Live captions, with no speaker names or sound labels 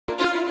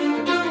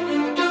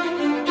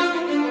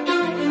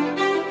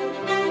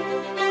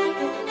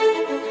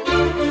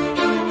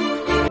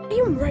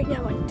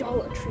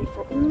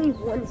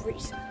one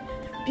reason.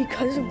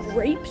 Because of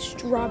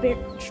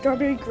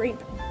strawberry grape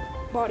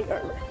body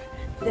armor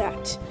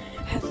that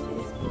has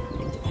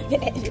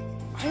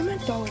I'm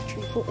at Dollar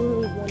Tree for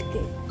only one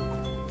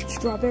thing.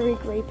 Strawberry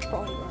grape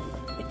body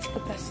armor. It's the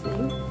best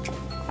thing.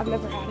 I've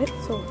never had it,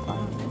 so I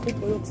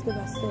think it's the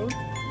best thing.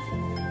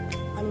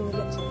 I'm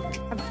gonna get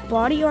some.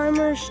 Body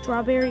armor,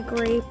 strawberry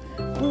grape,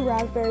 blue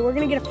raspberry. We're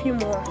gonna get a few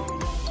more.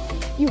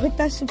 You hit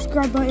that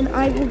subscribe button,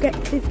 I will get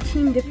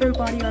 15 different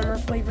body armor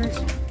flavors.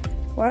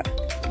 What?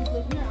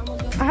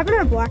 I haven't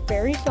had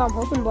blackberry, so I'm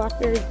hoping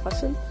blackberry's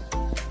bussin'.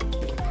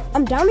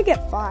 I'm down to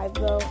get 5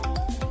 though.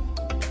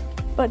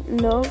 But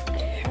no cap.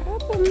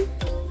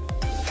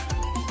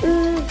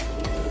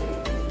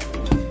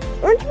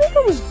 Orange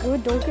mango was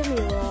good, don't get me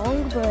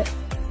wrong, but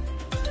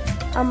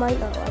I might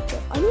not like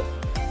it. I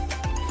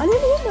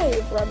need to get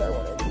my brother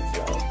one of these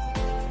though.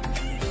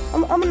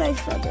 I'm a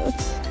nice brother.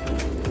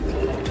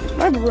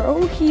 My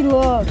bro, he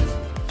loves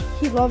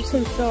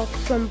himself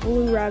some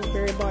blue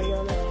raspberry body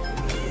armor.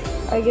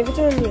 I gave it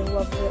to him, he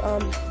loved it.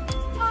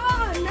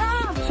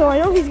 So I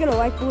know he's gonna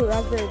like blue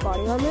raspberry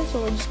body armor,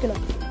 so we're just gonna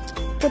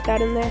put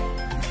that in there.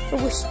 So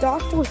we're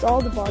stocked with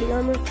all the body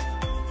armor.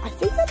 I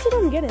think that's what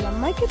I'm getting. I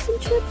might get some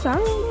chips, I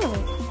don't know.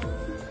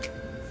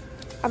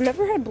 I've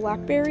never had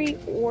blackberry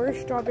or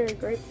strawberry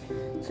grape.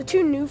 So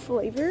 2 new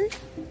flavors.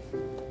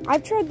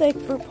 I've tried like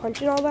fruit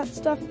punch and all that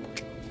stuff,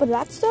 but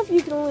that stuff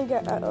you can only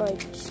get at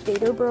like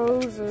Skater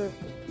Bros or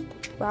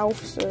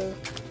Ralph's or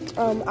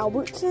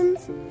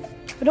Albertsons.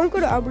 But don't go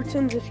to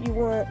Albertsons if you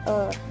want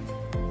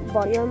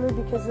body armor,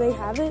 because they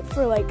have it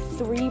for like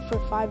 3 for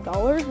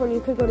 $5 when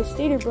you could go to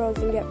Skater Bros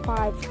and get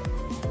 5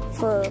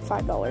 for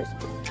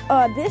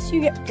 $5. This you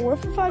get 4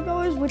 for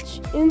 $5, which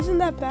isn't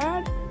that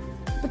bad,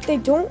 but they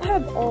don't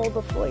have all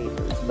the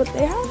flavors, but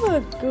they have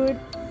a good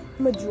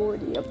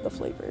majority of the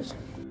flavors.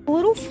 A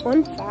little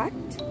fun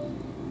fact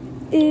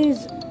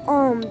is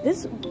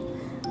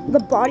the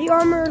body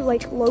armor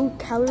like low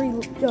calorie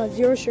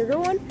zero sugar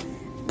one,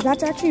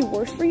 that's actually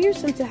worse for you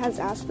since it has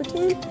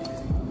aspartame,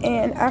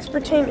 and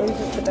aspartame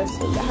isn't the best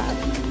thing to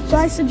have. So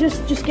I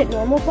suggest just get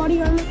normal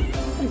body armor.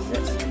 What is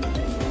this?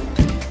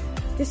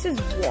 This is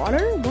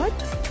water? What?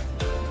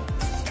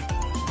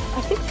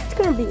 I think that's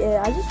gonna be it.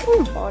 I just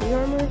want body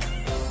armor.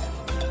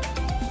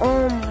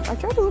 I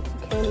tried to look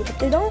for candy, but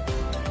they don't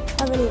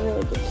have any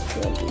really good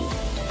candy.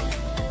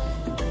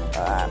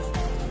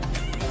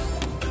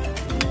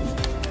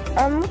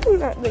 I'm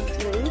looking at the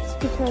drinks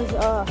because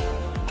I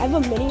have a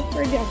mini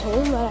fridge at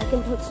home that I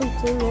can put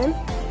something in.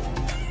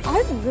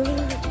 I really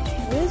want to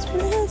try this, but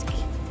it has.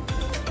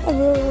 I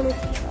really wanted to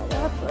try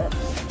that, but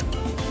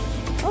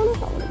I don't know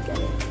if I want to get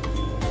it.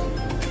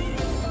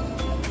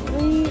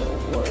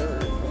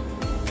 Reward.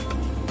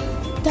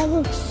 That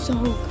looks so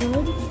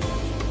good.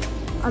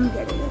 I'm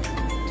getting it.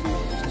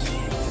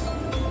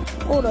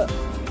 Hold up.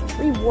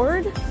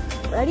 Reward?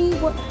 Ready?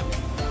 What?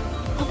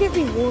 I'll get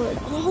reward.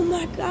 Oh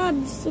my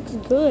god, this looks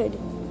good.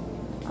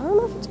 I don't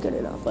know if it's good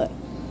enough, but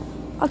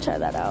I'll try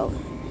that out.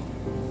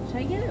 Should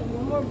I get it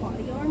one more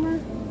body armor?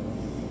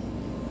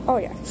 Oh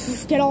yeah,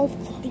 get all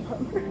body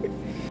armor.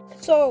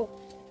 So,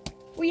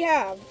 we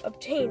have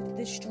obtained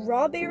the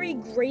strawberry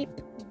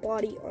grape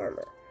body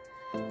armor.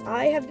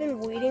 I have been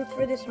waiting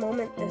for this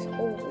moment this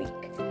whole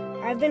week.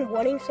 I've been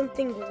wanting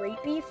something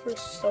grapey for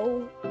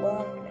so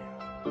long now.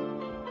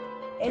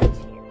 And it's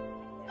here.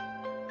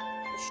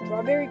 The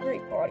strawberry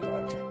grape body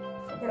armor.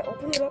 I'm gonna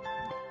open it up.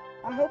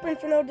 I'm hoping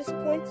for no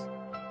disappoints.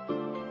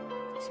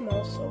 It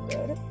smells so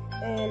good.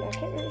 And I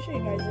can't really show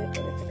you guys it,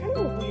 but it's kind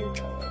of a weird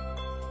color.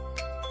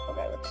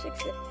 Okay, let's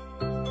fix it.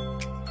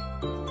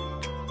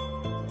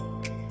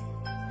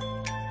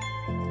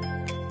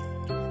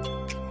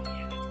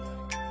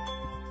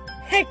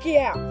 Heck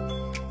yeah!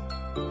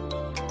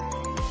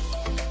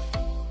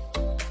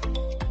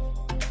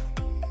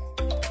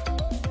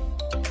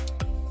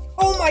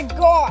 Oh my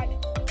god!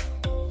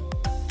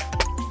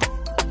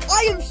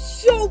 I am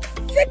so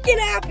freaking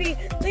happy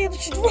they have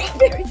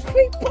strawberry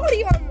grape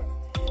body armor!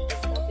 This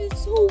stuff is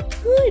so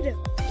good!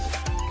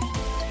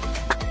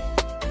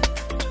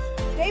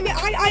 Damn it,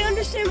 I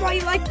understand why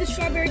you like the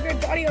strawberry grape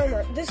body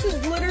armor. This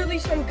is literally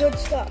some good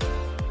stuff.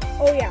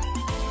 Oh yeah.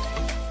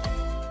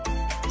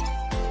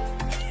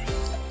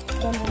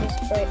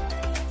 Right.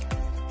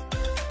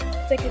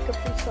 It's like a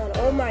Capri Sun.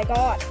 Oh my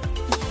god.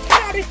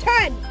 10 out of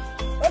 10!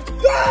 Let's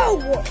go!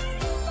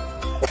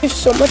 There's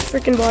so much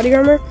freaking body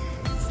armor.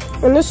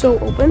 And this is so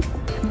open.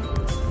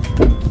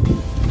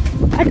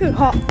 I could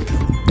hop.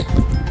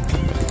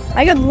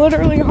 I could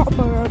literally hop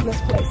around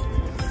this place.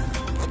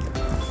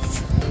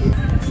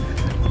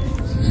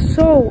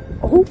 So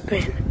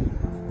open.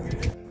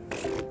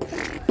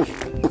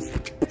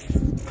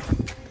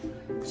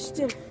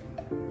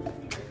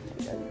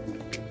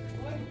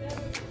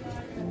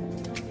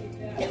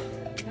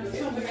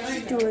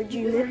 Storage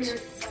unit.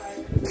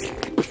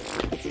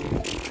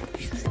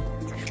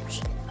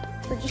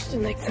 We're just in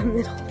like the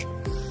middle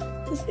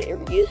of this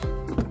area.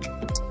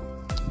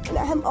 And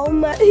I have all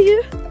my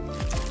here,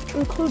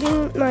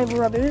 including my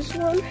brother's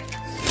one,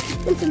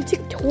 and some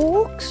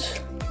TikToks.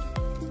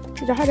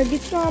 because I had to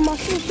get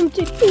myself some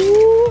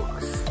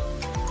TikToks.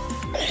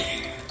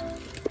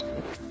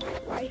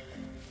 Life.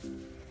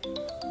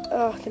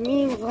 The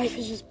meaning of life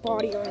is just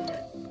body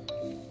armor.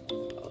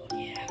 Oh,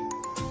 yeah.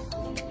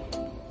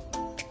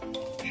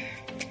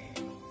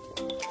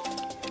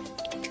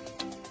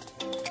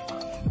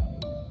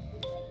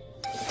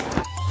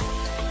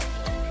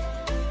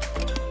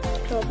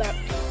 Killed that.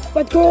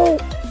 Let's go!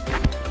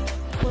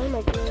 Why am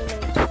I doing that?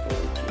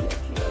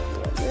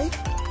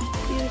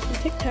 Use some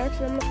Tic Tacs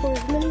and I'm gonna pour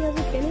as many as I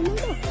can in my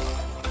mouth.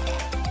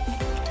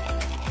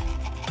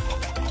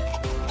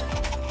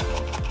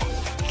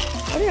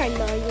 How did I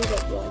not even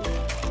get one?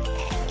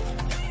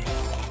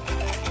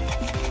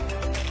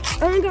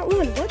 I only got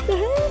one. What the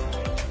hell?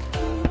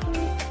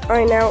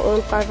 I now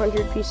own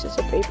 500 pieces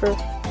of paper.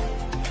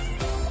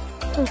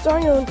 I'm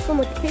sorry I own so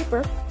much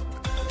paper.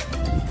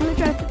 I'm gonna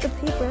try to put the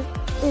paper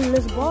in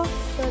this box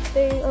that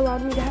they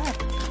allowed me to have.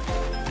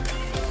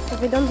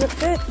 If it doesn't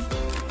fit,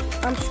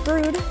 I'm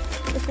screwed.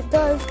 If it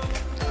does,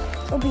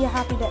 it'll be a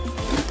happy day.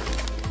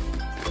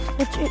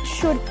 Which it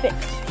should fit.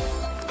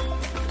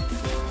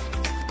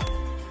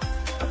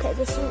 Okay,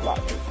 this is a lot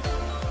of people.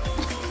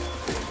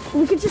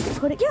 We could just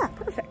put it, yeah,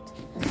 perfect.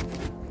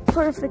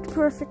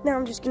 Perfect. Now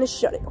I'm just gonna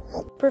shut it.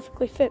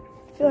 Perfectly fit.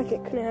 I feel like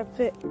it couldn't have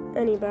fit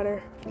any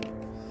better.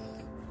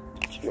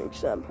 Let's drink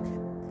some.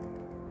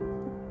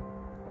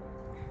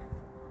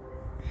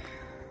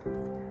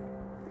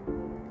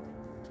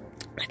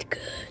 That's good.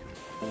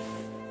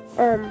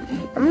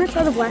 I'm gonna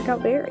try the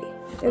Blackout Berry.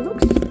 It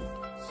looks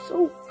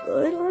so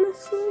good,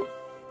 honestly.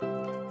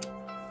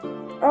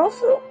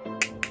 Also,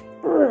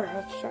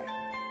 let's try.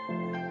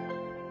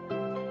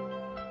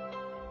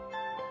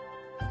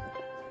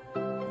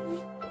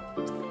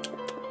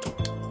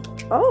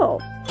 Oh.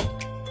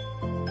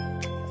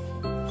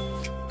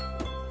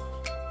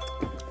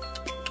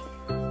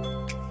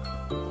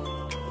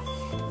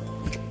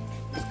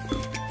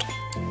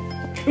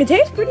 It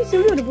tastes pretty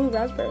similar to blue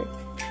raspberry.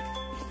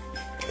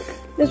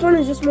 This one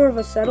is just more of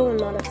a settle and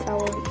not a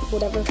sour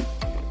whatever.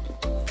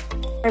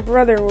 My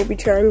brother will be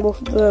trying both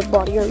the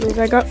body armors.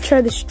 I got to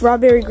try the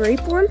strawberry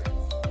grape one.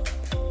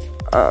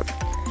 And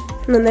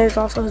then there's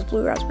also his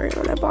blue raspberry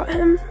one I bought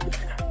him.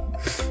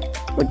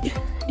 Do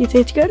you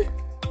think it's good?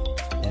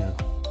 Yeah.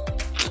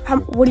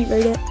 What do you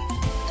rate it?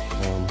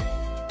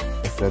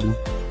 A 7.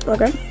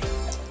 Okay.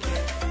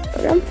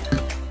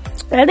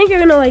 I think you're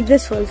gonna like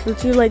this one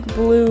since you like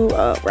blue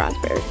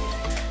raspberry.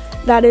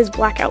 That is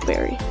Blackout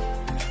Berry.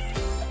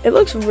 It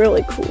looks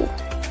really cool.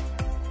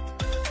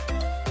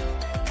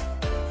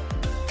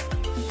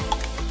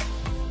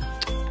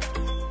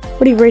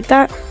 What do you rate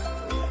that?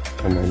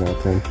 A 9 out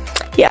of 10.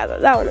 Yeah,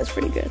 that one is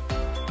pretty good.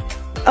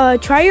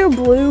 Try your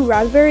blue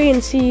raspberry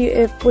and see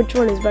which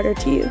one is better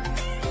to you.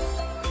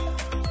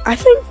 I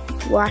think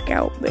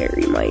Blackout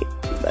Berry might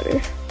be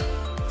better.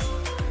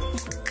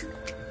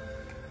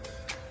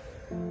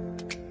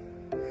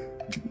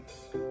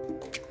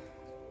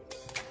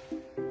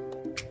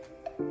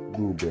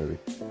 Blueberry.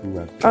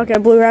 Okay,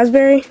 blue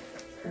raspberry.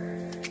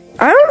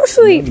 I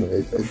honestly...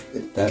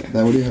 That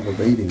would have a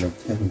rating of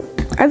 10.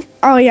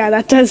 Oh yeah,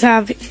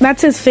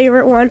 that's his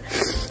favorite one.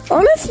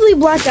 Honestly,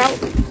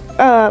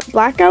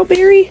 Blackout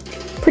Berry,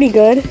 pretty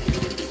good.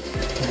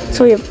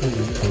 So we have,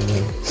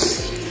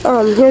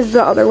 here's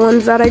the other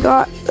ones that I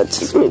got. Let's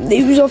just move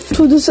these off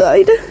to the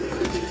side.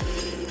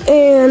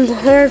 And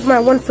there's my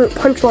one fruit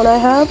punch one I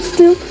have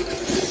still.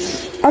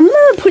 I'm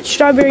gonna put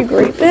Strawberry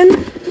Grape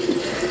in.